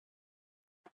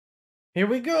Here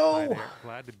we Hi go. there.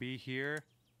 Glad to be here.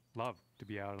 Love to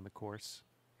be out on the course.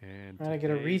 And I'm gonna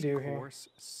get a today's redo here. course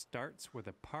starts with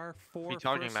a par What are you 4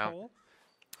 talking first about? hole.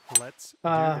 Let's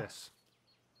do this.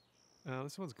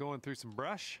 This one's going through some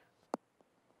brush.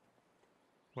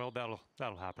 Well, that'll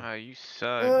happen. Oh, you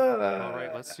suck. All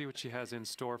right, let's see what she has in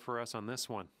store for us on this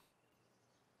one.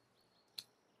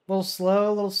 A little slow,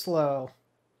 a little slow.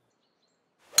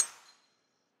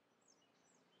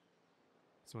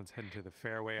 This one's heading to the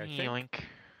fairway, I think. Yoink.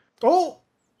 Oh,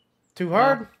 too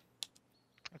hard.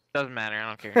 Doesn't matter. I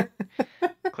don't care.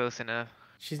 Close enough.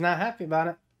 She's not happy about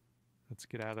it. Let's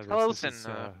get out of this. Close This is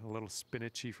enough. a little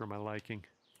spinachy for my liking.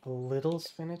 A little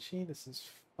spinachy. This is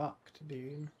fucked,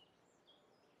 dude.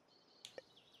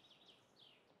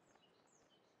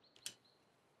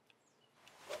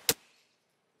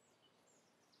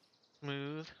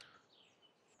 Smooth.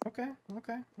 Okay.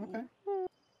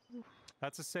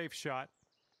 That's a safe shot.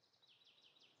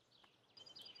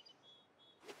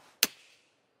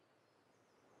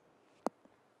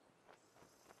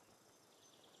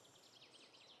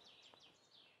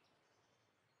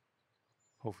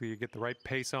 Hopefully you get the right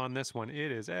pace on this one.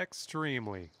 It is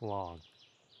extremely long.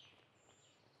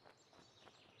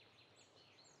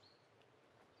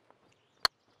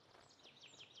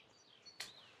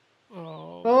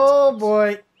 Oh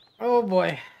boy. Oh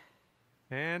boy.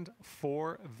 And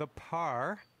for the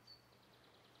par.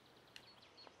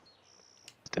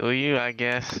 Still you, I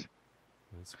guess.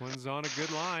 This one's on a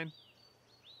good line.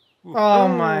 Ooh. Oh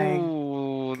my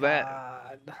Ooh,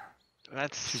 god.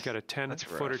 that's. She's got a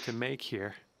 10-footer to make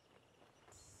here.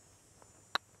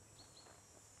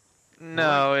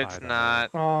 No, Right it's by the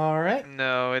not. All right.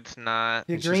 No, it's not.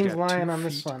 The And she's green's got 2 lying on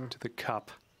this feet one. to the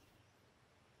cup.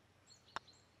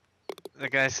 The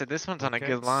guy said this one's on a Okay,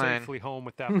 good line. Safely home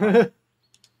with that putt.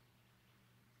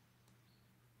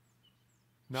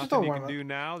 Nothing you can do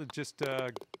now to just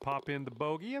pop in the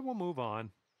bogey and we'll move on.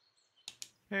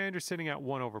 And you're sitting at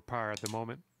 1 over par at the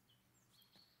moment.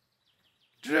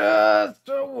 Just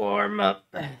a warm up.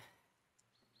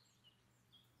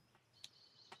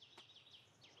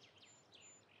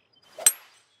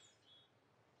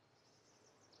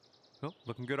 Oh,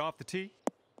 looking good off the tee.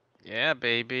 Yeah,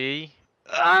 baby.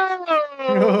 Oh!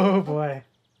 Oh boy.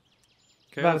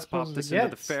 Okay, About let's as pop close as this it into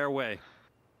the gets. fairway.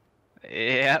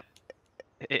 Yep.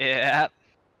 Yep.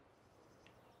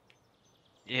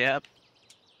 Yep.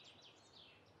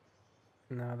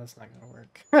 No, that's not gonna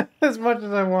work. As much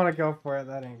as I want to go for it,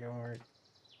 that ain't gonna work.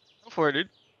 Go for it, dude.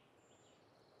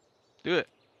 Do it.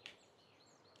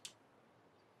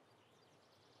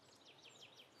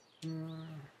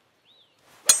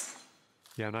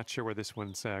 Yeah, I'm not sure where this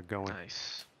one's going.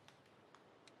 Nice.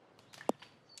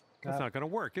 That's not going to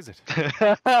work, is it?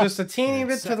 Just a teeny And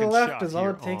bit to the second left shot is all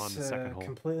here it takes on the second to hole.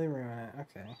 completely ruin it.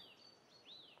 Okay.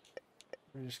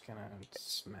 We're just gonna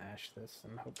smash this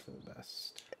and hope for the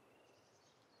best.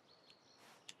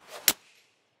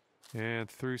 And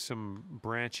through some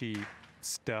branchy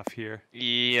stuff here.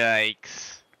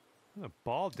 Yikes. The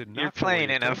ball did not. You're go where playing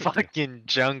you in a told it to. fucking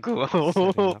jungle.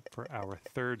 Setting up for our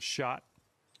 3rd shot.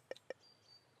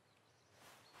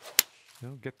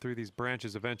 We'll get through these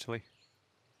branches eventually.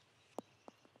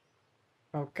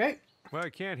 Okay. Well, I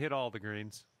can't hit all the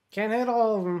greens. Can't hit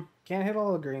all of them. Can't hit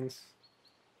all the greens.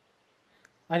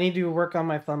 I need to work on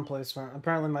my thumb placement.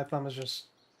 Apparently my thumb is just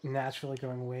naturally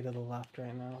going way to the left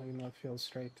right now, even though it feels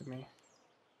straight to me.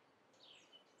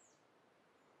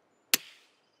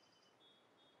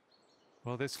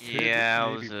 Well, this could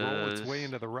maybe roll its Yowzers. way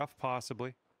into the rough,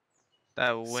 possibly.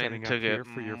 That wind Setting up took here it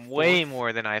for your way 4th.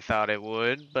 more than I thought it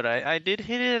would, but I did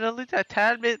hit it a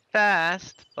tad bit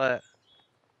fast, but...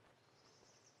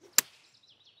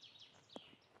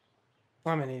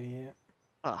 I'm an idiot.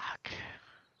 Fuck.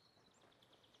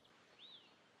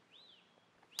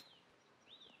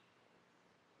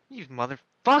 You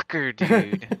motherfucker,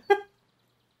 dude.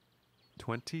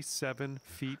 27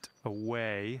 feet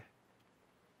away.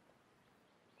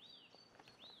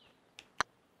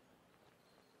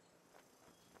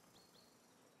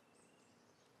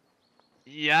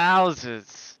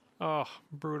 Yowzers. Oh,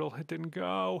 brutal. It didn't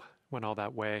go. Went all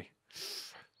that way.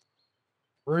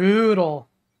 Brutal.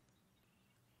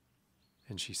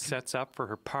 And she sets up for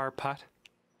her par putt.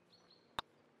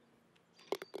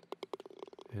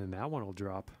 And that one will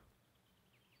drop.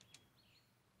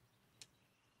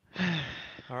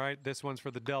 All right, this one's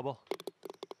for the double.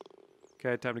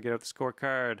 Okay, time to get out the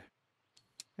scorecard.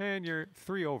 And you're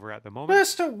 3 over at the moment.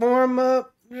 Just a warm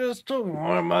up. Just a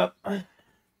warm up.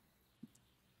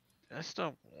 Just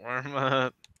a warm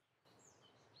up.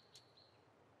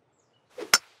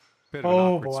 Bit of an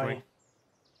Oh awkward boy. swing.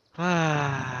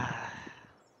 Ah.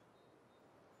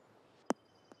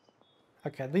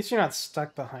 Okay, at least you're not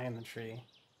stuck behind the tree.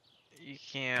 You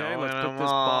can't Okay, win let's put them this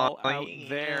all. ball out You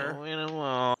there. can't win 'em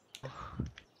all.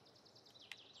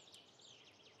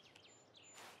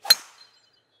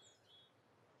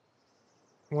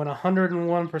 Went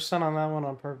 101% on that one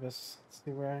on purpose. Let's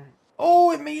see where.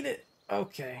 Oh, it made it.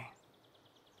 Okay.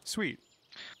 Sweet.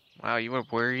 Wow, you were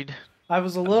worried I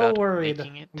was a little about worried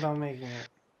making it. about making it.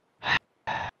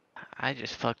 I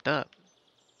just fucked up.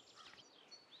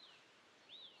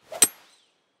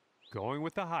 Going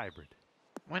with the hybrid.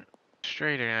 Went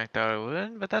straighter than I thought it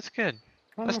would, but that's good.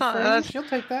 Come That's on, not. friend. That's. She'll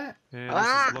take that. And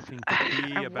this is looking to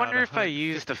be I about wonder if I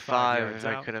used the 155 5 yards if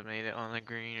I out. could have made it on the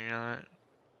green or not.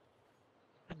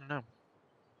 I don't know.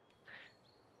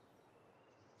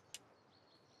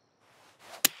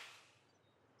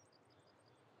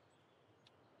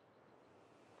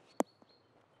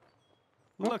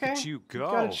 Look Okay, at you you've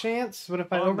got a go. chance, but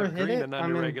if I On the overhit green it, and I'm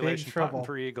under in big regulation, trouble. putting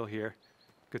for eagle here.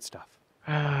 Good stuff.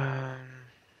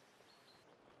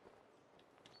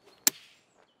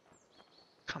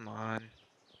 Come on.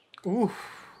 Oof.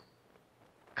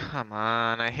 Come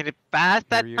on. I hit it fast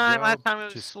There that you time. go. Last time it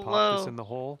was Just pop this slow. in the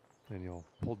hole, and you'll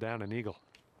pull down an eagle.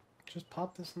 Just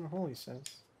pop this in the hole, he says.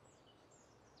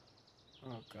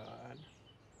 Oh, God.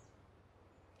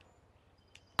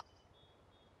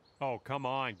 Oh, come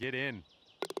on, get in.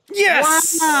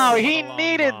 Yes! Wow, Oh, he what a long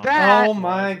needed bomb. that. Oh,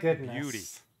 my Was a goodness. beauty.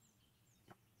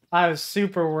 I was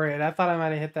super worried. I thought I might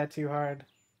have hit that too hard.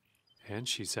 And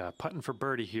she's putting for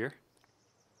birdie here.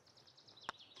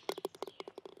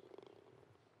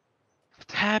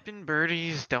 Tapping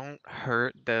birdies don't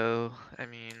hurt, though. I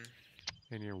mean,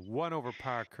 And you're 1 over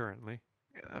par currently.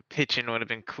 pitching would have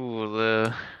been cool,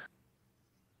 though.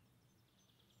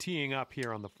 Teeing up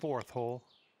here on the 4th hole.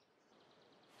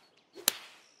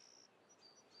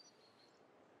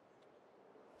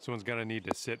 This one's going to need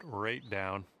to sit right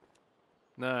down.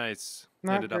 Nice.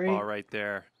 Not Ended great. up all right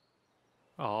there.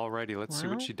 Alrighty, let's see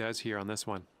what Well. she does here on this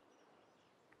one.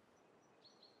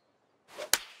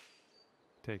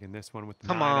 Taking this one with the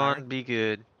Come 9 on, iron. be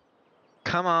good.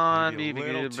 Come on, Maybe be a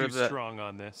little good. too blah, blah. strong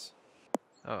on this.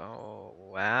 Oh,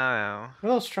 wow. A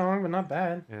little strong, but not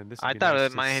bad. And this I would be thought nice it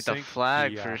to might hit the sink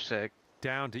flag the, for a sec.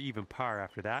 down to even par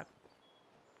after that.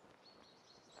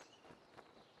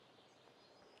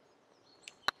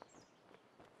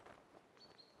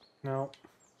 No.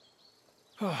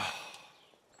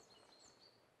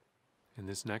 And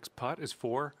this next putt is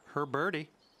for her birdie.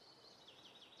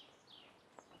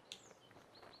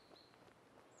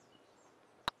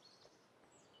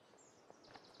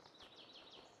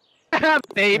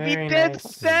 Baby, Very that's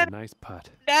nice. that And a nice putt.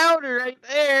 downer right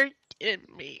there. You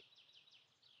kidding me?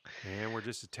 And we're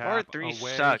just a Par tap 3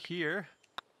 away suck. here.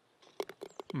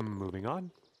 Moving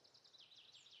on.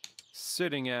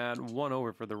 Sitting at 1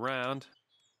 over for the round.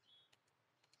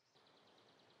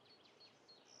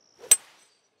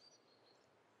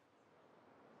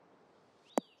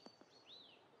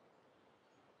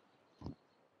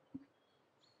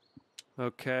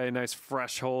 Okay, nice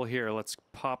fresh hole here. Let's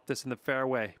pop this in the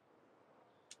fairway.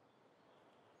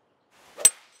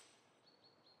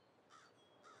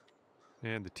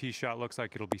 And the tee shot looks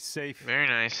like it'll be safe. Very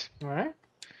nice. All right.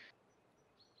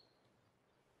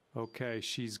 Okay,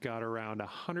 she's got around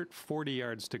 140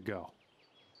 yards to go.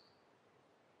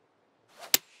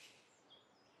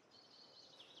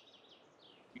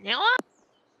 You know what?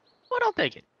 What? I'll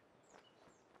take it.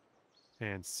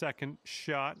 And second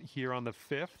shot here on the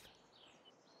 5th.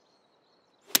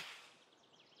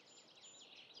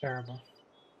 Terrible.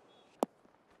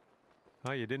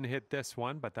 Oh, you didn't hit this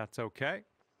one, but that's okay.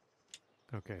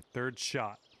 Okay, third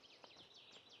shot.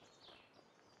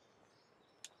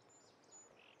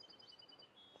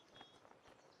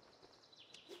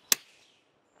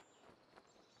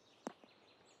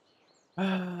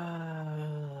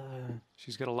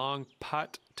 She's got a long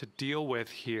putt to deal with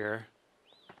here.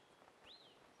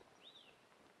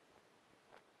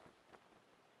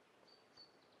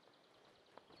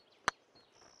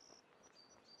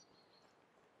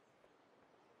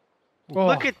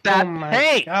 Look at that Oh my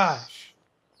pace. gosh.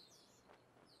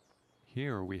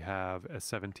 Here we have a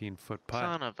 17-foot putt.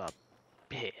 Son of a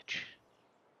bitch.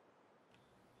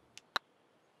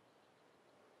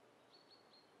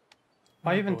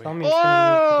 Why Oh, even boy. tell me it's gonna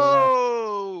move to the left?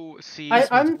 Oh! See,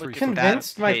 I'm look at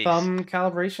convinced that my pace. thumb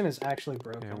calibration is actually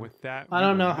broken. And with that, I we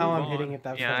don't will know how move I'm hitting on. it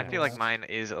that Yeah, I fucking feel like left. mine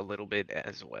is a little bit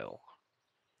as well.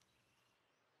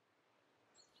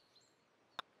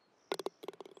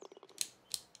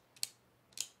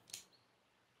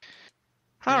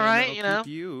 All And right, that'll you know,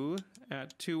 keep you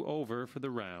at 2 over for the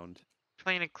round.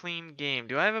 playing a clean game.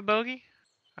 Do I have a bogey?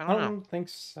 I I don't know. don't think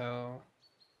so.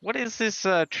 What is this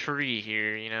tree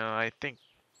here? You know, I think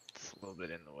it's a little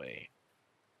bit in the way.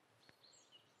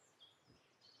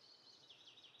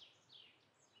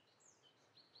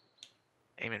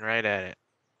 Aiming right at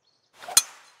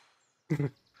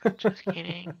it. Just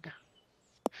kidding.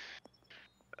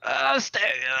 Stay.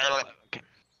 Okay.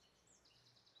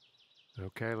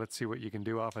 Okay, let's see what you can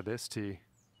do off of this tee.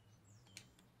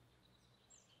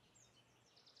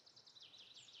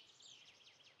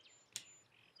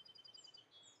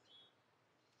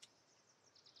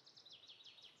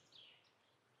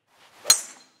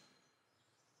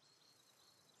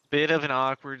 Bit of an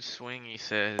awkward swing, he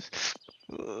says.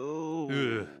 Oh,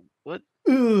 Ugh. what?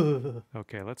 Ugh.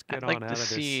 Okay, let's get I'd on like out to of this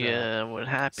see what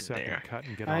happened second there. cut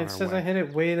and get on our It says I way. hit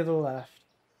it way to the left.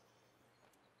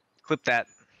 Clip that.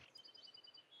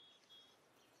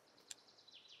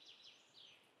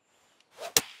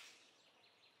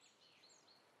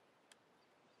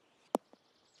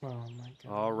 Oh my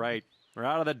god. All right, we're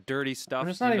out of the dirty stuff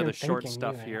just not into even the short thinking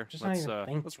stuff either. here. Just not Let's even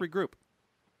thinking. let's regroup.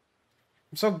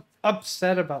 I'm so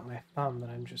upset about my thumb that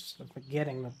I'm just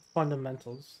forgetting the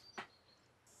fundamentals.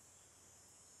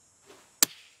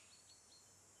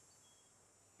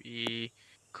 Be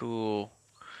cool.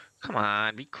 Come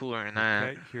on, be cooler than that.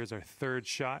 Okay, here's our third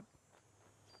shot.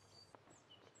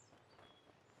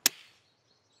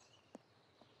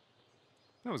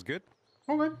 That was good.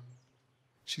 Okay.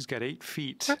 She's got 8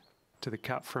 feet to the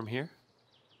cup from here.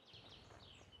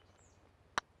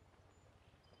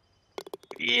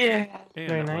 Yeah. And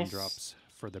Very that one nice. drops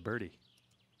for the birdie.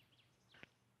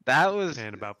 That was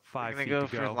And about 5 gonna feet go to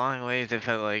for go. long ways. It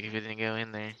felt like if it didn't go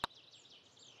in there.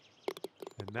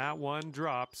 And that one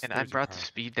drops. And I There's your brought the par.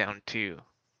 speed down too.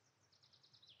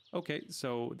 Okay,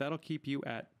 so that'll keep you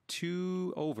at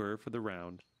 2 over for the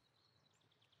round.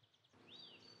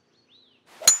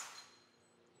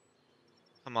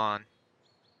 Come on.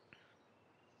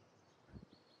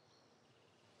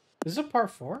 Is it par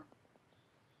 4?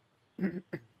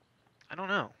 I don't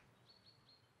know.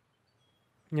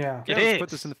 Yeah. It Let's put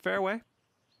is. this in the fairway.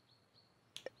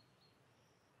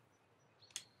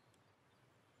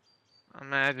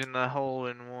 Imagine the hole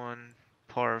in one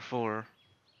par 4.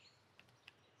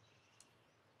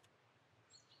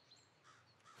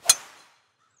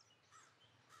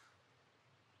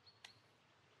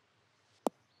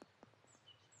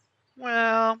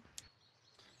 Well,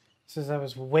 Says I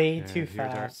was way And too here's our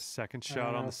fast. second I don't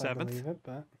shot know on the if I 7th. believe it,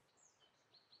 but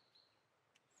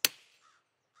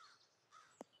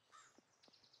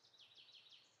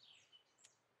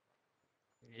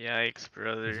yikes,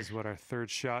 brother. This is what our third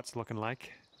shot's looking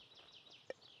like.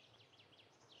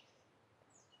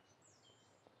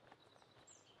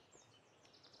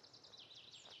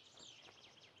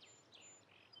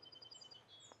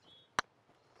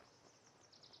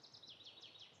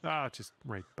 Ah, just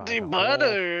right by The the hole.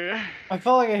 butter. I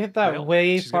felt like I hit that Well,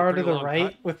 way she's got a far to pretty the long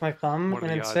right putt. with my thumb, What are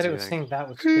and the instead odds, it you was think? saying that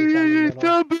was straight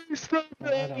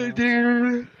down the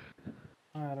middle.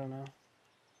 I don't know.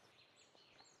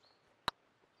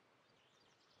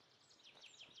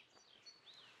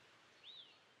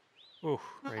 Ooh,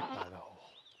 right by the hole.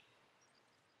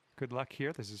 Good luck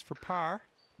here. This is for par.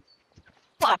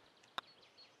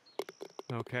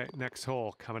 Okay, next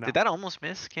hole coming up. Did that almost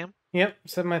miss, Kim? Yep,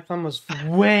 said my thumb was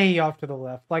way off to the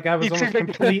left. Like I was It's almost like-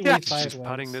 completely She's sideways.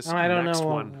 putting this And I don't next know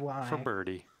one why. for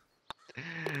birdie.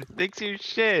 Thanks your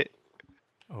shit.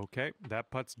 Okay, that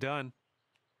putt's done.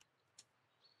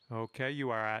 Okay, you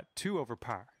are at 2 over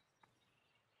par.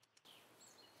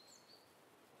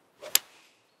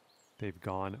 They've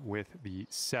gone with the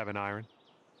 7 iron.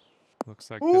 Looks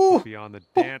like this will Ooh. be on the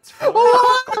dance floor.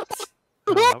 What?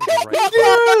 Oh, that was the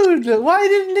right shot. Dude, why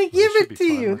didn't they give should it be to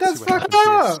fun. you? Let's That's see what fucked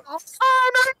happens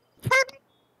up.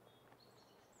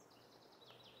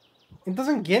 It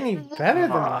doesn't get any better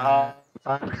than that.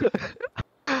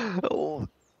 Oh,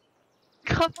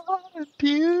 come on,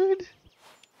 dude.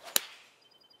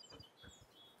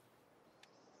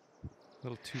 A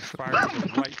little too far to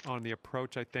the right on the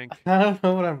approach, I think. I don't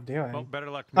know what I'm doing. Well, better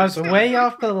luck. I was next way time.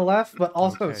 off to the left, but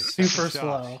also Okay, super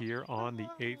shot slow. here on the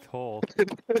 8th hole.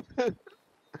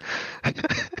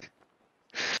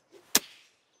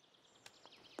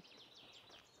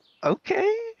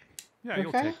 Okay. Yeah, you'll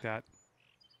Okay. take that.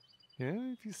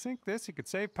 Yeah, if you sink this, you could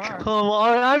save par. Come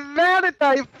on, I'm mad at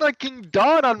that fucking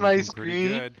dot on my Looking pretty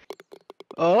screen. good.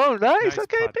 Oh, nice. Nice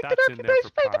Okay, putt. picked That's it up. in You there guys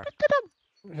for picked par. it up.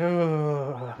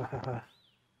 Ugh.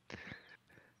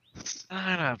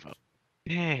 Son of a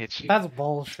bitch. That's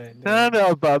bullshit, dude. Son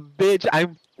of a bitch.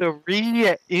 I'm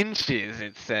 3 inches,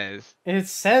 it says. It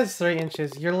says 3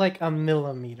 inches. You're like a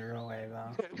millimeter away,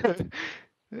 though.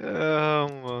 Oh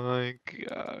my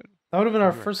god. That would have been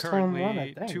our You are first hole in one, I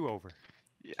currently think. 2 over.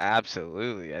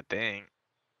 Absolutely, I think.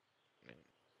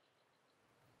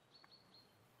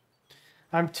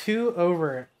 I'm 2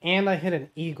 over, and I hit an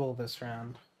eagle this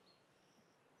round.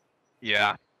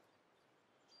 Yeah.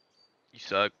 You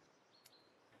suck.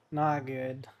 Not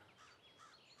good.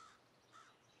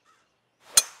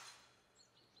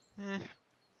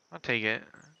 I'll take it.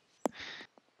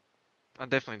 I'll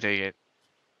definitely take it.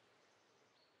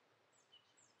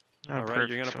 Not a All right,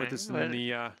 you're perfect gonna put this swing, in but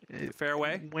the it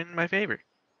fairway. went in my favor.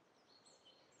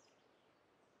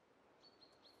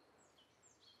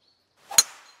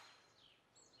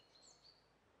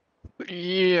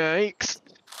 Yikes.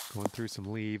 Going through some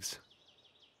leaves.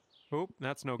 Oh,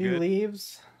 that's no He good.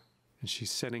 leaves. And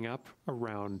she's setting up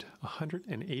around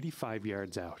 185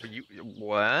 yards out. You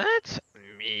what?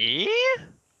 Me?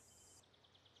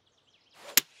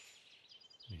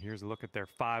 And here's a look at their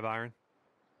 5-iron.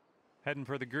 Heading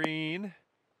for the green.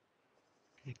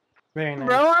 Very nice.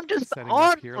 Bro, I'm just Setting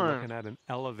on up here, one. looking at an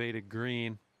elevated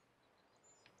green.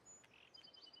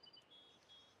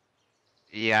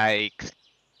 Yikes.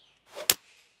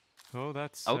 Oh,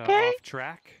 that's Okay. off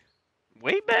track.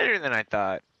 Way better than I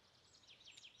thought.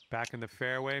 Back in the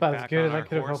fairway, About as back good on as I our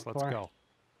could have horse. hoped Let's for. go.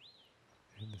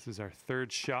 And this is our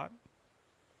 3rd shot.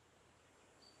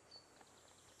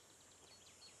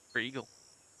 For eagle.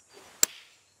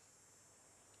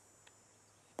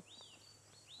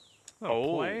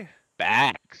 Little play.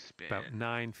 Backspin. About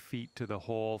 9 feet to the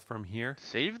hole from here.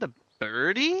 Save the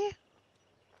birdie?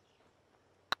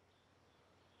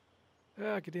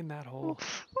 Get in that hole.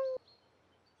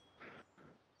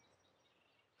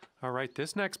 All right,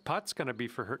 this next putt's going to be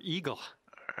for her eagle.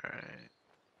 Alright.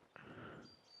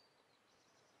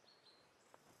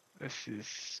 This is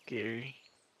scary.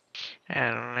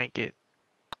 I don't like it.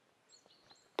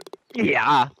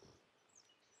 Yeah.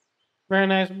 Very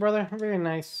nice, brother. Very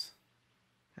nice.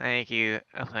 Thank you.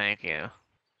 Oh, thank you.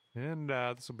 And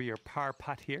this will be your par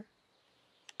putt here.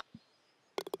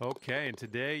 Okay, and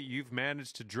today you've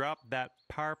managed to drop that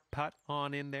par putt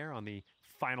on in there on the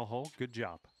final hole. Good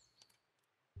job.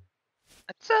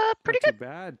 That's pretty Not good. too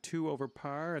bad. 2 over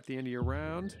par at the end of your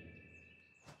round.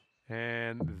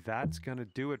 And that's going to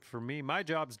do it for me. My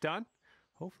job's done.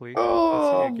 Hopefully,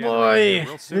 Oh we'll see you again around here boy,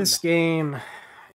 real soon. this game.